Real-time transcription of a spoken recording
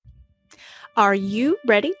Are you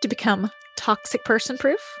ready to become toxic person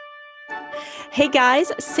proof? Hey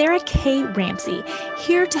guys, Sarah K. Ramsey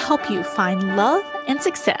here to help you find love and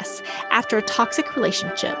success after a toxic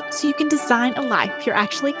relationship so you can design a life you're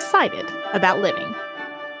actually excited about living.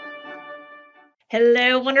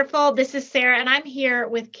 Hello, wonderful. This is Sarah, and I'm here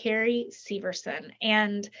with Carrie Severson.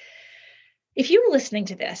 And if you were listening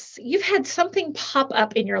to this, you've had something pop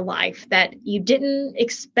up in your life that you didn't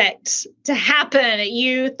expect to happen.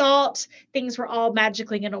 You thought things were all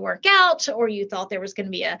magically going to work out, or you thought there was going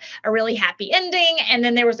to be a really happy ending. And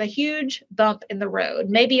then there was a huge bump in the road.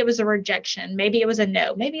 Maybe it was a rejection. Maybe it was a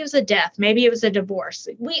no. Maybe it was a death. Maybe it was a divorce.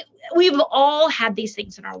 We've all had these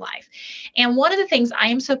things in our life. And one of the things I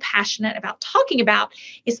am so passionate about talking about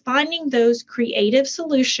is finding those creative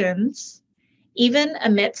solutions even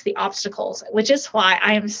amidst the obstacles, which is why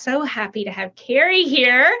I am so happy to have Carrie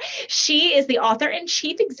here. She is the author and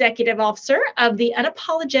chief executive officer of the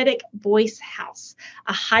Unapologetic Voice House,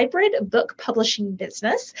 a hybrid book publishing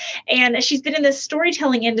business. And she's been in the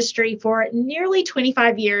storytelling industry for nearly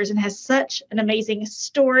 25 years and has such an amazing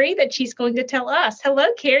story that she's going to tell us.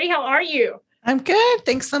 Hello, Carrie. How are you? I'm good.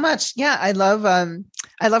 Thanks so much. Yeah, I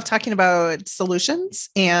love talking about solutions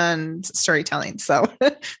and storytelling. So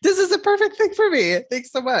this is a perfect thing for me.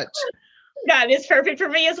 Thanks so much. That is perfect for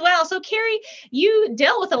me as well. So Carrie, you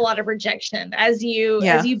dealt with a lot of rejection as you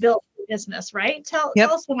built your business, right? Tell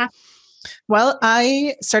us what happened. Well,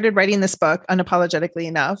 I started writing this book, Unapologetically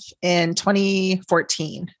Enough, in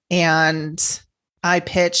 2014. And I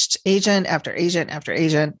pitched agent after agent after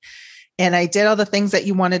agent. And I did all the things that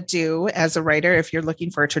you want to do as a writer if you're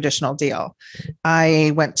looking for a traditional deal.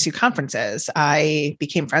 I went to conferences. I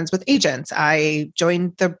became friends with agents. I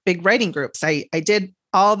joined the big writing groups. I did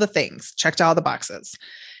all the things, checked all the boxes.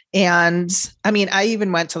 And I mean, I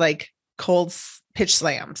even went to like cold pitch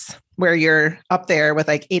slams where you're up there with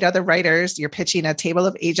like 8 other writers. You're pitching a table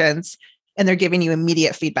of agents and they're giving you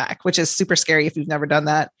immediate feedback, which is super scary if you've never done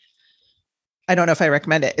that. I don't know if I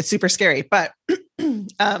recommend it. It's super scary, but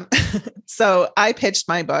so I pitched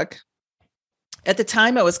my book. At the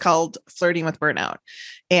time, it was called Flirting with Burnout.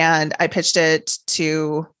 And I pitched it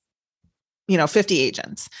to, 50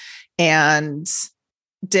 agents and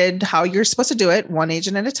did how you're supposed to do it. One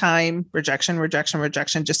agent at a time, rejection,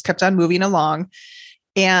 just kept on moving along.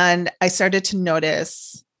 And I started to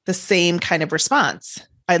notice the same kind of response.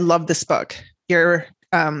 I love this book. Your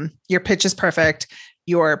pitch is perfect.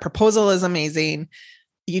 Your proposal is amazing.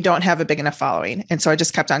 You don't have a big enough following. And so I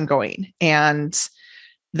just kept on going. And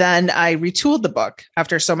then I retooled the book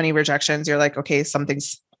after so many rejections. You're like, okay,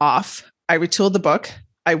 something's off. I retooled the book.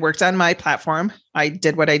 I worked on my platform. I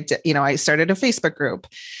did what I did. I started a Facebook group.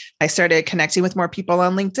 I started connecting with more people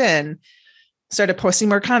on LinkedIn, started posting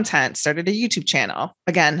more content, started a YouTube channel.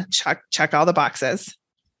 Again, check all the boxes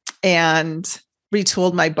and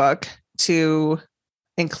retooled my book to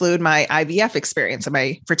include my IVF experience and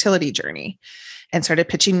my fertility journey and started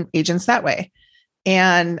pitching agents that way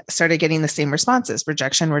and started getting the same responses,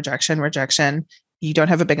 rejection. You don't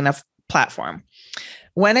have a big enough platform.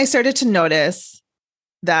 When I started to notice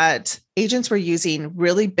that agents were using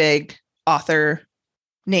really big author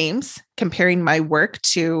names, comparing my work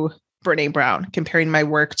to Brené Brown, comparing my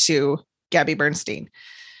work to Gabby Bernstein,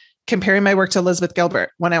 comparing my work to Elizabeth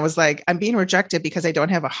Gilbert, when I was like, I'm being rejected because I don't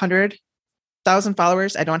have 100,000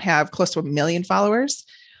 followers. I don't have close to 1 million followers.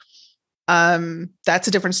 That's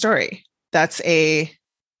a different story. I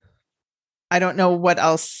don't know what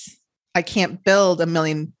else. I can't build 1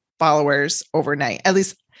 million followers overnight. At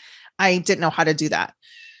least I didn't know how to do that.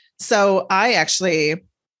 So I actually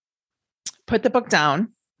put the book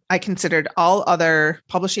down. I considered all other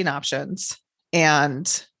publishing options.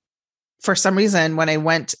 And for some reason, when I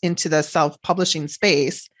went into the self-publishing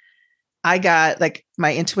space, I got like,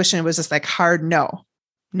 my intuition was just like hard, no.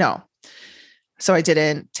 So I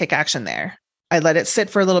didn't take action there. I let it sit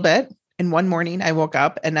for a little bit. And one morning I woke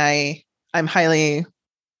up and I'm highly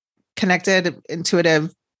connected,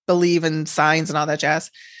 intuitive, believe in signs and all that jazz.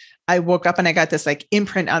 I woke up and I got this like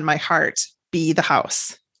imprint on my heart, be the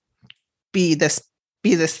house, be this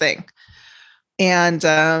thing. And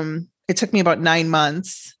it took me about 9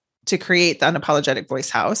 months to create the Unapologetic Voice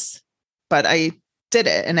House, but I did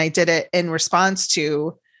it. And I did it in response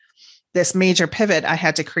to this major pivot I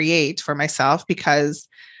had to create for myself because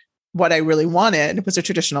what I really wanted was a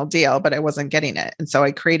traditional deal, but I wasn't getting it. And so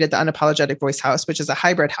I created the Unapologetic Voice House, which is a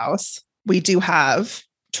hybrid house. We do have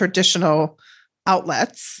traditional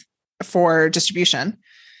outlets for distribution.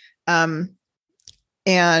 And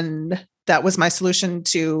that was my solution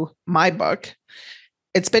to my book.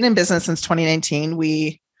 It's been in business since 2019.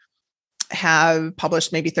 We have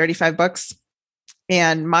published maybe 35 books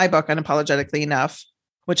And my book, Unapologetically Enough,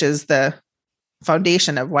 which is the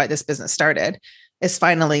foundation of why this business started, is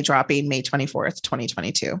finally dropping May 24th,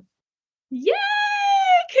 2022. Yay!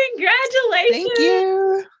 Congratulations. Thank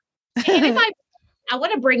you. And if I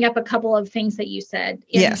want to bring up a couple of things that you said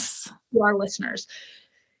yes, to our listeners.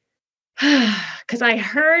 Because I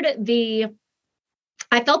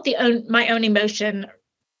felt my own emotion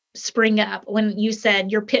spring up when you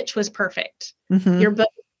said your pitch was perfect. Mm-hmm. Your book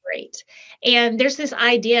was great. And there's this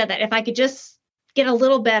idea that if I could just get a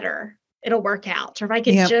little better, it'll work out. Or if I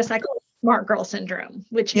could I call it smart girl syndrome,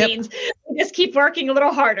 which means just keep working a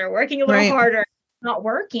little harder, not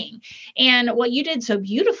working. And what you did so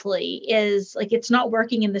beautifully is like, it's not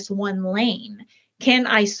working in this one lane. Can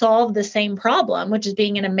I solve the same problem, which is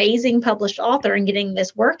being an amazing published author and getting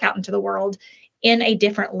this work out into the world in a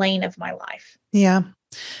different lane of my life? Yeah.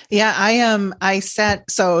 Yeah.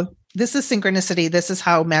 So this is synchronicity. This is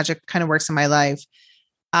how magic kind of works in my life.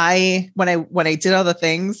 When I did all the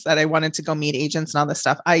things that I wanted to go meet agents and all this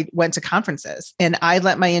stuff, I went to conferences and I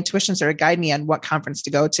let my intuition sort of guide me on what conference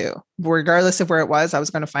to go to. Regardless of where it was, I was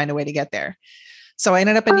going to find a way to get there. So I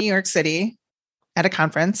ended up in New York City at a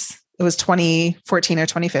conference. It was 2014 or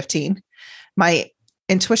 2015. My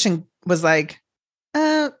intuition was like,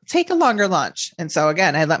 take a longer lunch. And so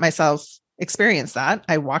again, I let myself experience that.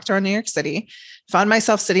 I walked around New York City, found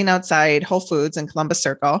myself sitting outside Whole Foods in Columbus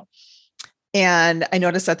Circle. And I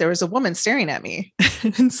noticed that there was a woman staring at me.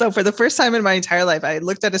 And so for the first time in my entire life, I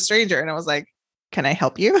looked at a stranger and I was like, can I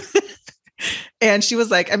help you? And she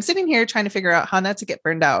was like, I'm sitting here trying to figure out how not to get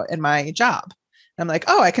burned out in my job. And I'm like,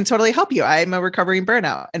 oh, I can totally help you. I'm a recovering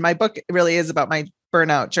burnout. And my book really is about my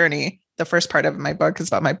burnout journey. The first part of my book is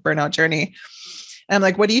about my burnout journey. And I'm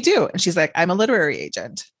like, what do you do? And she's like, I'm a literary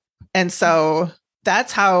agent. And so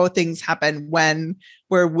that's how things happen when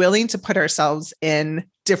we're willing to put ourselves in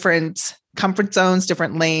different comfort zones,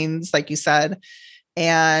 different lanes, like you said,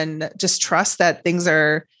 and just trust that things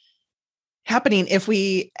are happening. If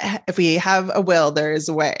we have a will, there is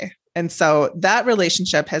a way. And so that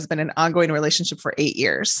relationship has been an ongoing relationship for 8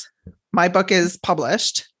 years. My book is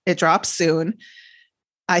published. It drops soon.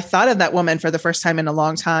 I thought of that woman for the first time in a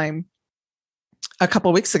long time a couple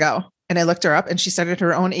of weeks ago. And I looked her up and she started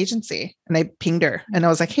her own agency and I pinged her and I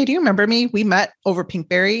was like, hey, do you remember me? We met over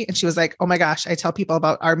Pinkberry. And she was like, oh my gosh, I tell people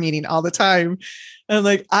about our meeting all the time. And I'm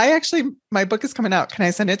like, my book is coming out. Can I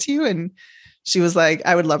send it to you? And she was like,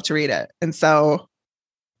 I would love to read it. And so,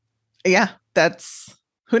 yeah,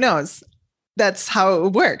 who knows? That's how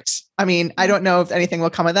it worked. I mean, I don't know if anything will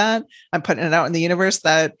come of that. I'm putting it out in the universe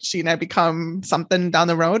that she and I become something down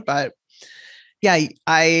the road, but yeah,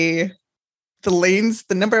 the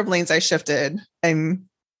number of lanes I shifted and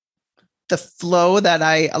the flow that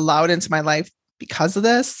I allowed into my life because of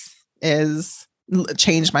this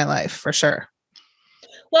changed my life for sure.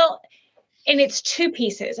 Well, and it's two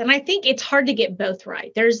pieces. And I think it's hard to get both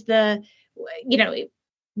right. There's many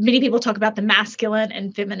people talk about the masculine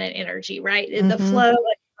and feminine energy, right? Mm-hmm. The flow and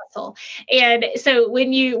hustle. And so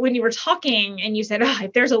when you were talking and you said, oh,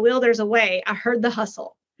 if there's a will, there's a way, I heard the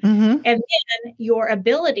hustle. Mm-hmm. And then your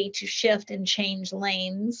ability to shift and change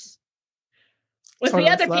lanes was the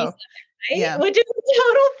other piece of it, right? Yeah. Which is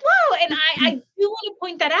total flow. And I do want to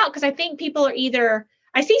point that out because I think people are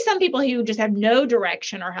I see some people who just have no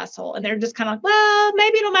direction or hustle and they're just kind of like, well,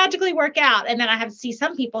 maybe it'll magically work out. And then I have to see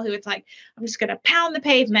some people who it's like, I'm just going to pound the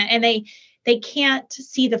pavement and they can't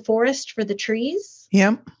see the forest for the trees.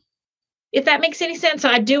 Yeah. If that makes any sense. So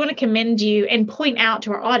I do want to commend you and point out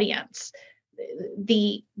to our audience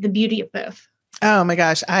the beauty of both. Oh my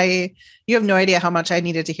gosh. You have no idea how much I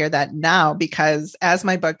needed to hear that now, because as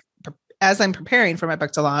I'm preparing for my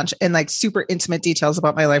book to launch and like super intimate details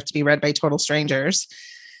about my life to be read by total strangers,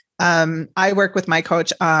 I work with my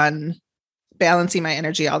coach on balancing my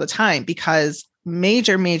energy all the time because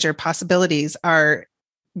major, major possibilities are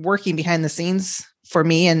working behind the scenes for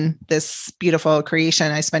me and this beautiful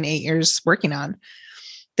creation I spent 8 years working on.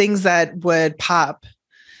 Things that would pop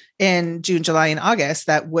in June, July, and August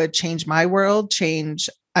that would change my world,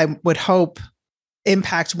 I would hope,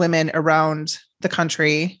 impact women around the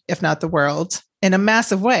country, if not the world, in a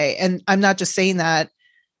massive way. And I'm not just saying that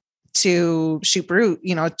to shoot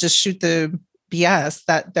just shoot the BS,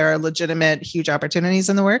 that there are legitimate, huge opportunities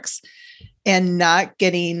in the works, and not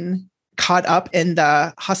getting caught up in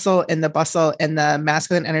the hustle and the bustle and the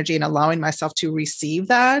masculine energy and allowing myself to receive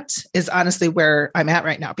that is honestly where I'm at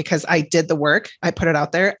right now, because I did the work. I put it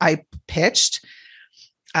out there. I pitched.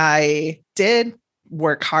 I did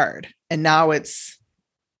work hard, and now it's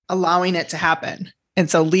allowing it to happen. And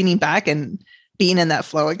so leaning back and being in that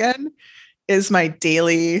flow again is my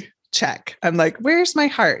daily check. I'm like, where's my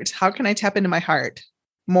heart? How can I tap into my heart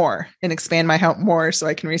more and expand my heart more so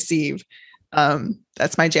I can receive?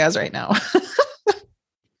 That's my jazz right now.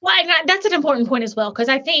 Well, that's an important point as well, because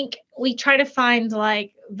I think we try to find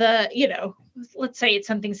like let's say it's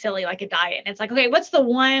something silly like a diet. And it's like, okay, what's the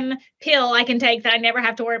one pill I can take that I never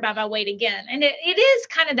have to worry about my weight again? And it is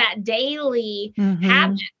kind of that daily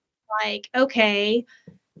habit, like, okay,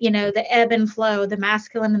 the ebb and flow, the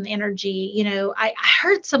masculine and the energy. I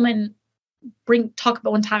heard someone talk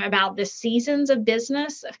about one time about the seasons of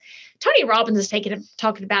business. Tony Robbins is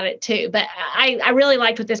talking about it too, but I really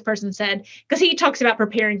liked what this person said, because he talks about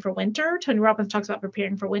preparing for winter. Tony Robbins talks about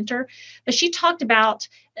preparing for winter, but she talked about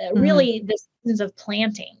really the seasons of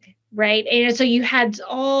planting, right? And so you had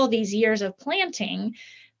all these years of planting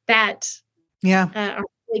that are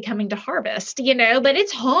really coming to harvest, but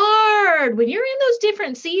it's hard when you're in those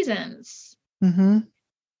different seasons.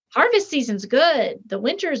 Harvest season's good. The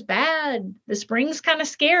winter's bad. The spring's kind of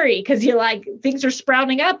scary because you're like, things are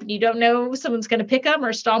sprouting up and you don't know if someone's going to pick them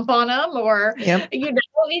or stomp on them or,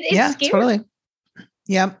 it's scary. Totally.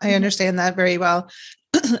 Yeah, I understand that very well.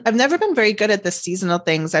 I've never been very good at the seasonal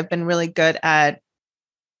things. I've been really good at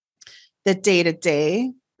the day to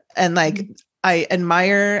day. And like, I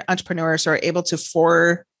admire entrepreneurs who are able to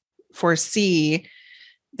foresee.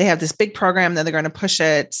 They have this big program, then they're going to push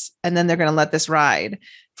it, and then they're going to let this ride.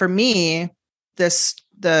 For me,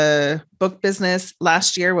 the book business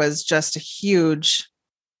last year was just a huge,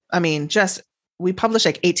 we published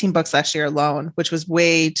like 18 books last year alone, which was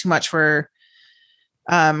way too much for,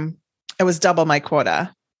 it was double my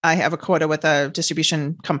quota. I have a quota with a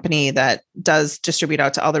distribution company that does distribute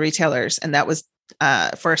out to all the retailers. And that was,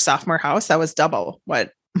 for a sophomore house, that was double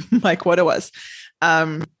what my quota was.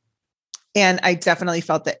 And I definitely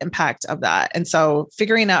felt the impact of that. And so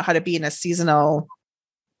figuring out how to be in a seasonal,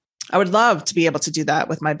 I would love to be able to do that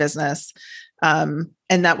with my business. And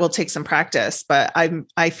that will take some practice, but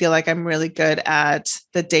I feel like I'm really good at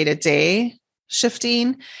the day-to-day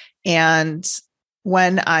shifting. And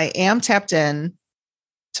when I am tapped in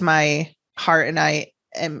to my heart and I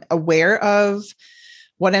am aware of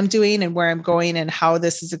what I'm doing and where I'm going and how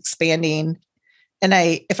this is expanding, and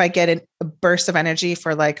if I get a burst of energy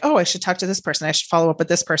for like, oh, I should talk to this person, I should follow up with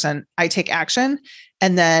this person, I take action.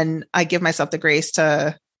 And then I give myself the grace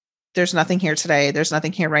to, there's nothing here today. There's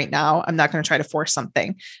nothing here right now. I'm not going to try to force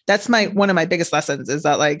something. That's one of my biggest lessons, is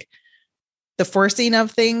that like the forcing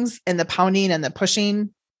of things and the pounding and the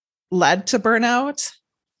pushing led to burnout.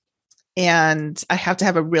 And I have to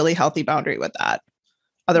have a really healthy boundary with that.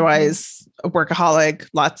 Otherwise, a workaholic,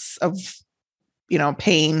 lots of,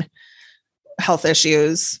 pain, health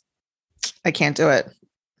issues. I can't do it.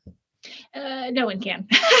 No one can.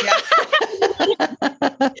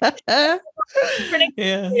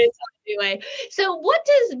 Yeah. Anyway, so what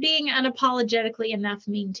does being unapologetically enough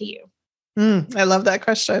mean to you? I love that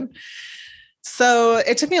question. So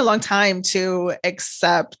it took me a long time to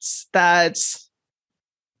accept that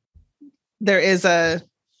there is a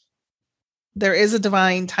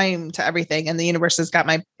divine time to everything, and the universe does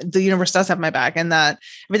have my back, and that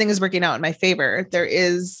everything is working out in my favor.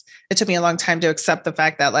 It took me a long time to accept the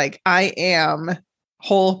fact that like I am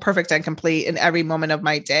whole, perfect, and complete in every moment of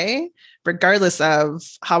my day, regardless of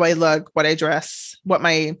how I look, what I dress, what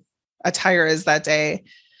my attire is that day,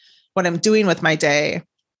 what I'm doing with my day.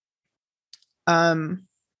 I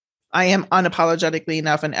am unapologetically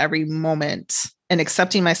enough in every moment, and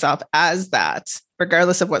accepting myself as that,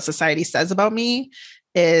 regardless of what society says about me,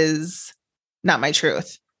 is not my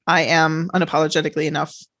truth. I am unapologetically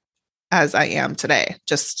enough as I am today,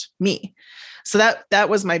 just me. So that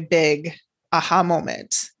was my big aha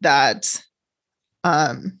moment that,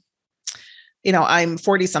 I'm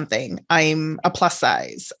 40 something. I'm a plus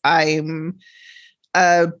size. I'm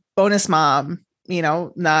a bonus mom,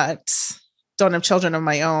 don't have children of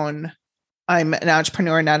my own. I'm an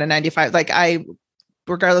entrepreneur, not a 9-to-5. Like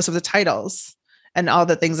regardless of the titles and all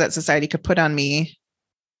the things that society could put on me,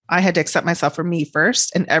 I had to accept myself for me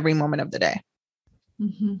first in every moment of the day.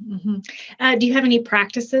 Do you have any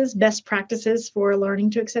best practices for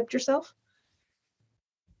learning to accept yourself?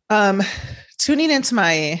 Tuning into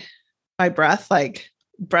my breath, like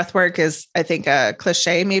breath work is, I think, a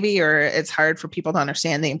cliche maybe, or it's hard for people to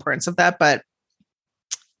understand the importance of that. But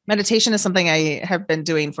meditation is something I have been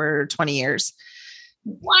doing for 20 years.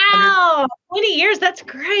 Wow. 20 years. That's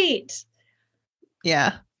great.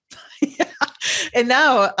 Yeah. And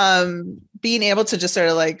now, being able to just sort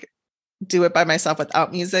of like do it by myself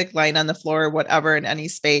without music, lying on the floor, whatever, in any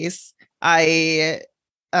space,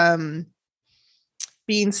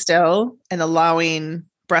 being still and allowing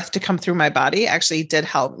breath to come through my body actually did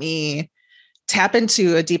help me tap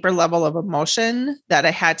into a deeper level of emotion that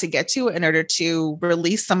I had to get to in order to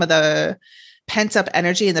release some of the pent up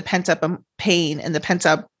energy and the pent up pain and the pent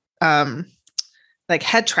up like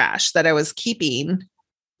head trash that I was keeping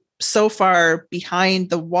so far behind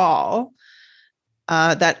the wall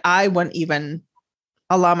that I wouldn't even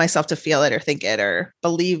allow myself to feel it or think it or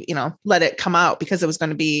believe, let it come out, because it was going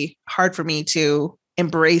to be hard for me to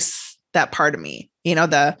embrace that part of me,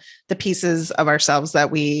 the pieces of ourselves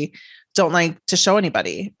that we don't like to show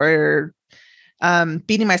anybody, or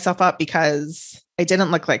beating myself up because I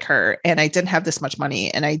didn't look like her and I didn't have this much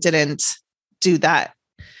money and I didn't do that.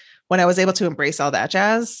 When I was able to embrace all that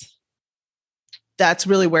jazz, that's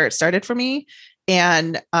really where it started for me.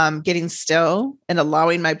 And getting still and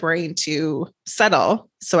allowing my brain to settle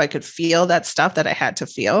so I could feel that stuff that I had to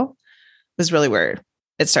feel was really where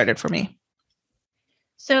it started for me.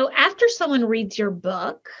 So after someone reads your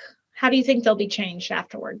book, how do you think they'll be changed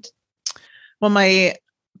afterwards? Well, my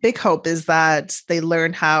big hope is that they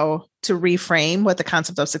learn how to reframe what the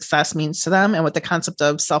concept of success means to them and what the concept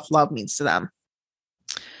of self-love means to them.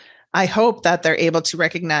 I hope that they're able to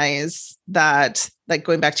recognize that, like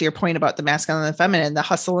going back to your point about the masculine and the feminine, the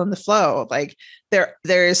hustle and the flow, like there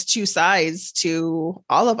is two sides to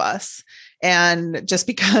all of us. And just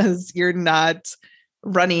because you're not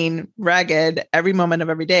running ragged every moment of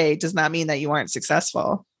every day does not mean that you aren't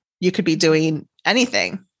successful. You could be doing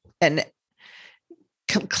anything and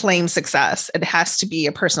claim success. It has to be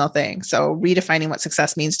a personal thing. So redefining what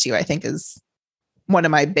success means to you, I think, is one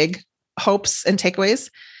of my big hopes and takeaways.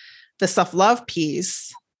 The self-love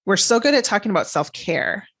piece, we're so good at talking about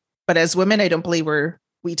self-care, but as women, I don't believe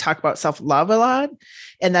we talk about self-love a lot.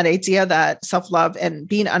 And that idea that self-love and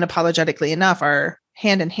being unapologetically enough are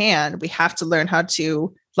hand in hand. We have to learn how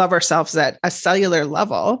to love ourselves at a cellular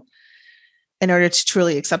level in order to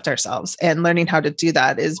truly accept ourselves. And learning how to do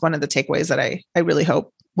that is one of the takeaways that I really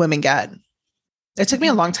hope women get. It took me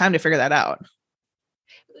a long time to figure that out.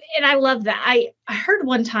 And I love that. I heard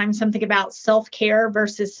one time something about self-care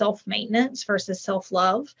versus self-maintenance versus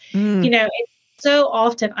self-love. So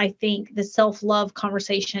often I think the self-love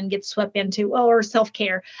conversation gets swept into, or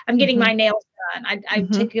self-care. I'm getting my nails done. I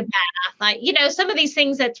took a bath. Some of these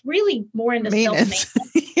things that's really more into self-maintenance.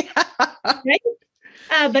 Yeah. Right?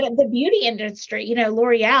 But the beauty industry,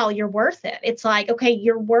 L'Oreal, you're worth it. It's like, okay,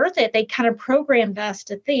 you're worth it. They kind of programmed us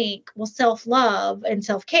to think, well, self-love and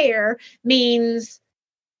self-care means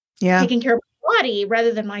taking care of my body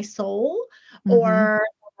rather than my soul or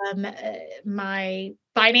my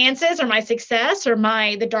finances or my success or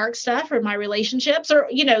the dark stuff or my relationships, or,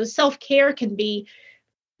 self-care can be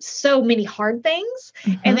so many hard things.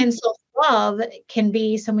 And then self-love can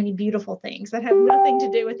be so many beautiful things that have nothing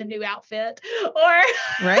to do with a new outfit or,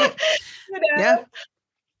 right. Yeah.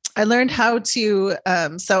 I learned how to,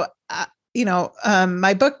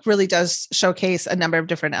 my book really does showcase a number of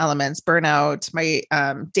different elements: burnout, my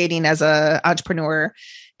dating as an entrepreneur,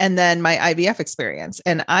 and then my IVF experience.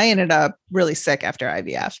 And I ended up really sick after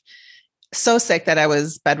IVF, so sick that I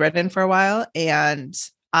was bedridden for a while. And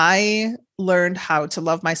I learned how to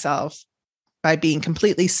love myself by being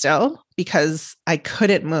completely still because I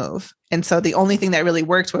couldn't move. And so the only thing that really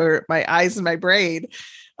worked were my eyes and my brain.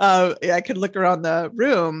 I could look around the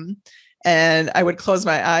room and I would close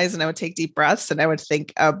my eyes and I would take deep breaths and I would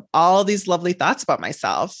think of all these lovely thoughts about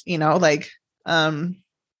myself,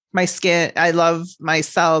 my skin. I love my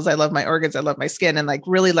cells. I love my organs. I love my skin, and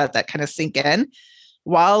really let that kind of sink in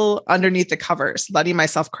while underneath the covers, letting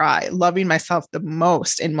myself cry, loving myself the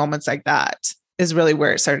most in moments like that is really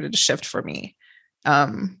where it started to shift for me.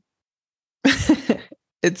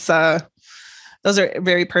 It's, those are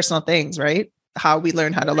very personal things, right? How we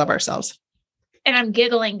learn how to love ourselves. And I'm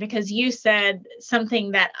giggling because you said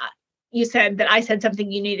something that I said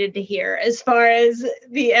something you needed to hear as far as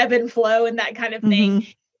the ebb and flow and that kind of thing.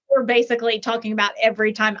 We're basically talking about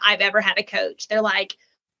every time I've ever had a coach. They're like,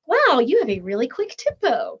 wow, you have a really quick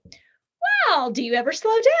tempo. Wow, do you ever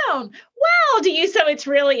slow down? Wow, do you? So it's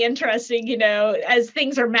really interesting, as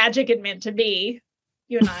things are magic and meant to be.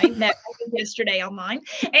 You and I met yesterday online,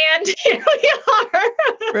 and here we are.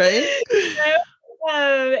 Right.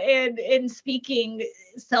 And speaking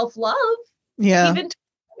self-love. Yeah. Even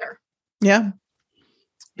tender. Yeah.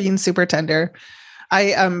 Being super tender.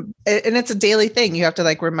 And it's a daily thing. You have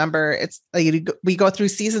to remember it's we go through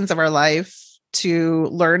seasons of our life to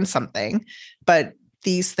learn something, but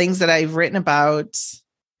these things that I've written about,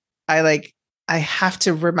 I have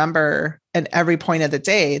to remember at every point of the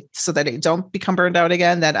day so that I don't become burned out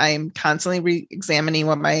again, that I'm constantly re-examining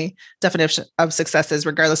what my definition of success is,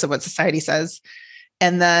 regardless of what society says.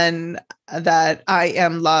 And then that I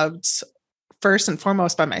am loved first and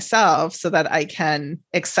foremost by myself so that I can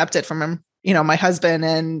accept it from, my husband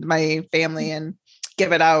and my family and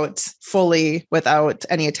give it out fully without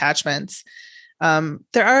any attachments.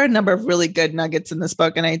 There are a number of really good nuggets in this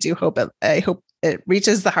book, and I hope it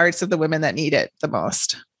reaches the hearts of the women that need it the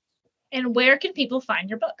most. And where can people find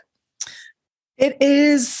your book? It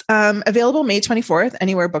is available May 24th,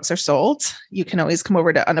 anywhere books are sold. You can always come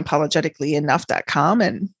over to unapologeticallyenough.com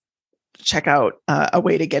and check out a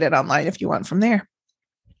way to get it online if you want from there.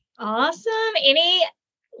 Awesome. Any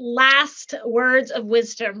last words of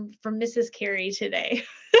wisdom from Mrs. Carey today?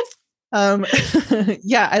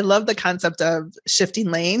 Yeah, I love the concept of shifting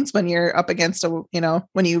lanes when you're up against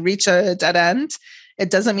when you reach a dead end. It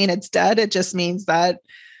doesn't mean it's dead. It just means that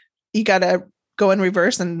you got to go in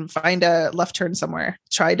reverse and find a left turn somewhere,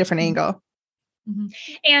 try a different angle. Mm-hmm.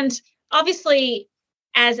 And obviously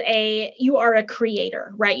you are a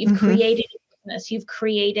creator, right? You've created a business, you've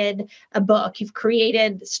created a book, you've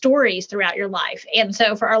created stories throughout your life. And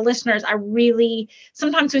so for our listeners,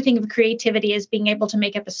 sometimes we think of creativity as being able to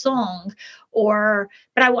make up a song but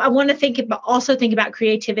I want to also think about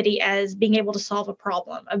creativity as being able to solve a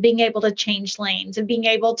problem, of being able to change lanes, of being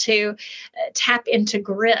able to tap into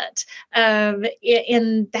grit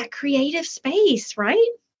in that creative space, right?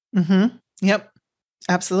 Mm-hmm. Yep,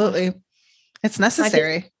 absolutely. It's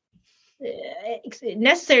necessary.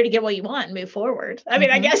 Necessary to get what you want and move forward. I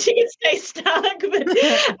mean, I guess you can stay stuck, but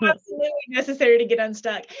absolutely necessary to get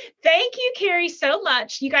unstuck. Thank you, Carey, so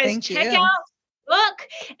much. You guys check out the book,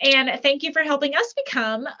 and thank you for helping us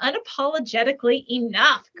become unapologetically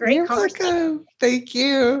enough. Great conversation. Welcome. Thank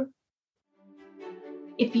you.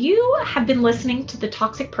 If you have been listening to the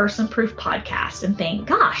Toxic Person Proof podcast and think,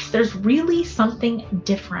 gosh, there's really something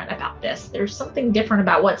different about this. There's something different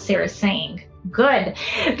about what Sarah's saying. Good,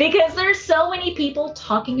 because there's so many people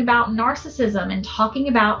talking about narcissism and talking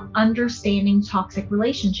about understanding toxic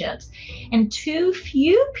relationships, and too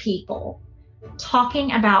few people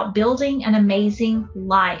talking about building an amazing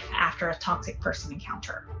life after a toxic person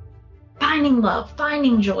encounter. Finding love,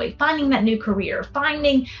 finding joy, finding that new career,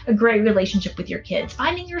 finding a great relationship with your kids,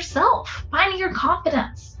 finding yourself, finding your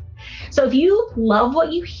confidence. So if you love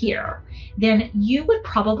what you hear, then you would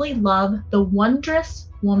probably love the Wondrous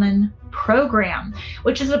Woman program,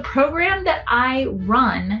 which is a program that I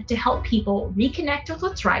run to help people reconnect with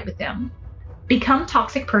what's right with them, become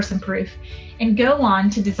toxic person proof, and go on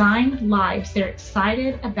to design lives they're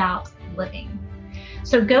excited about living.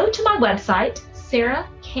 So go to my website,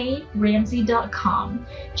 sarahkramsey.com.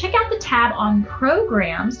 Check out the tab on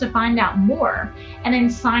programs to find out more, and then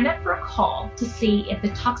sign up for a call to see if the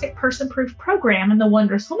Toxic Person Proof program and the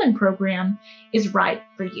Wondrous Woman program is right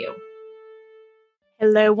for you.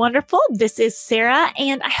 Hello, wonderful. This is Sarah,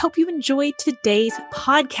 and I hope you enjoyed today's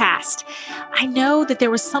podcast. I know that there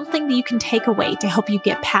was something that you can take away to help you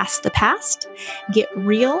get past the past, get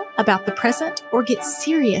real about the present, or get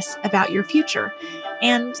serious about your future.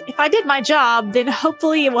 And if I did my job, then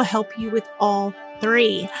hopefully it will help you with all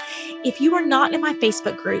three. If you are not in my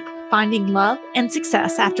Facebook group, Finding Love and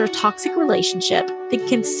Success After a Toxic Relationship, then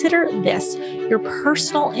consider this your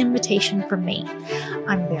personal invitation from me.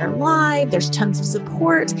 I'm there live, there's tons of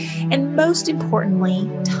support, and most importantly,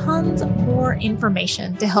 tons more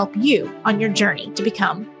information to help you on your journey to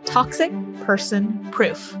become toxic person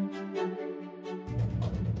proof.